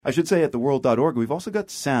I should say at theworld.org, we've also got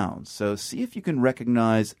sounds. So see if you can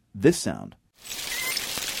recognize this sound.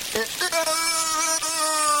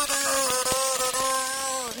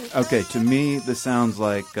 Okay, to me, this sounds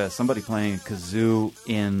like somebody playing a kazoo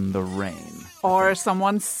in the rain. Or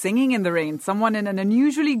someone singing in the rain, someone in an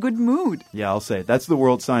unusually good mood. Yeah, I'll say it. That's the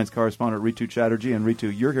world science correspondent, Ritu Chatterjee. And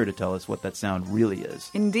Ritu, you're here to tell us what that sound really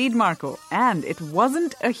is. Indeed, Marco. And it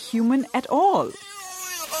wasn't a human at all.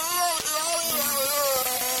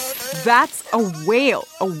 That's a whale,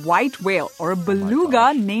 a white whale, or a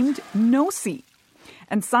beluga named Nosy.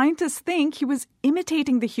 And scientists think he was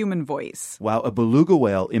imitating the human voice. Wow, a beluga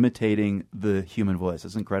whale imitating the human voice.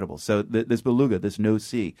 That's incredible. So this beluga, this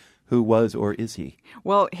Nosy, who was or is he?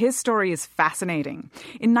 Well, his story is fascinating.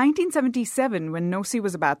 In 1977, when Nosy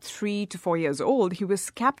was about 3 to 4 years old, he was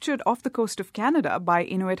captured off the coast of Canada by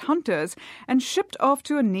Inuit hunters and shipped off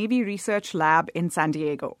to a Navy research lab in San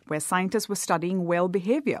Diego, where scientists were studying whale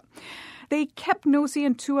behavior. They kept Nosy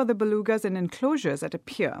and 2 other belugas in enclosures at a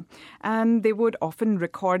pier, and they would often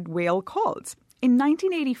record whale calls. In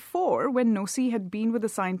 1984, when Nosy had been with the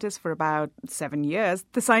scientists for about 7 years,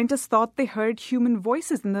 the scientists thought they heard human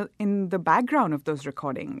voices in the background of those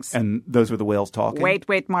recordings. And those were the whales talking?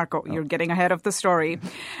 Wait, Marco. You're getting ahead of the story.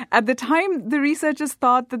 At the time, the researchers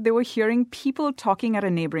thought that they were hearing people talking at a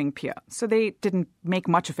neighboring pier, so they didn't make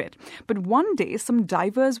much of it. But one day, some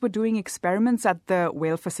divers were doing experiments at the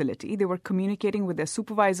whale facility. They were communicating with their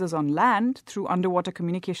supervisors on land through underwater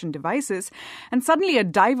communication devices, and suddenly a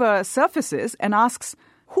diver surfaces and asks,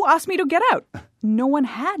 "Who asked me to get out?" No one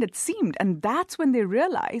had, it seemed. And that's when they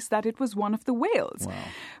realized that it was one of the whales. Wow.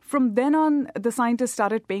 From then on, the scientists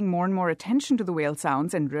started paying more and more attention to the whale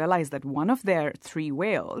sounds and realized that one of their 3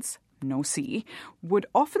 whales, Nosy, would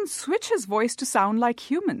often switch his voice to sound like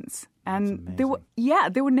humans. And they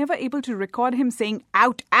were never able to record him saying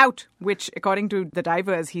 "out, out," which, according to the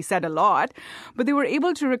divers, he said a lot. But they were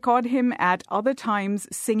able to record him at other times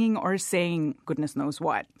singing or saying goodness knows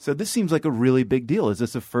what. So this seems like a really big deal. Is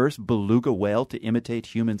this the first beluga whale to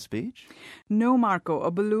imitate human speech? No, Marco. A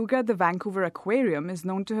beluga at the Vancouver Aquarium is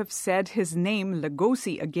known to have said his name,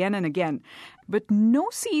 Lugosi, again and again. But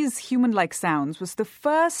Nosy's human-like sounds was the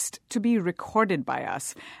first to be recorded by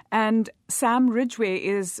us. And Sam Ridgway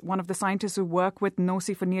is one of the scientists who work with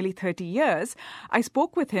Nosy for nearly 30 years. I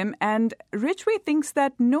spoke with him, and Ridgway thinks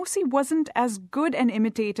that Nosy wasn't as good an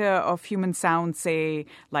imitator of human sounds, say,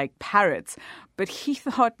 like parrots. But he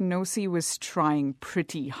thought Nosy was trying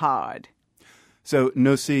pretty hard. So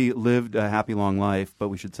Nosy lived a happy long life, but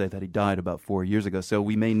we should say that he died about 4 years ago. So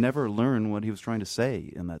we may never learn what he was trying to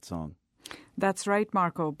say in that song. That's right,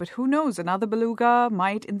 Marco. But who knows? Another beluga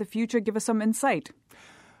might in the future give us some insight.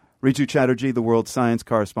 Ritu Chatterjee, the world science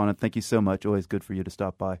correspondent, thank you so much. Always good for you to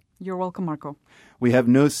stop by. You're welcome, Marco. We have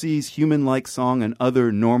Nosy's human-like song and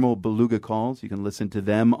other normal beluga calls. You can listen to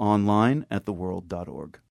them online at theworld.org.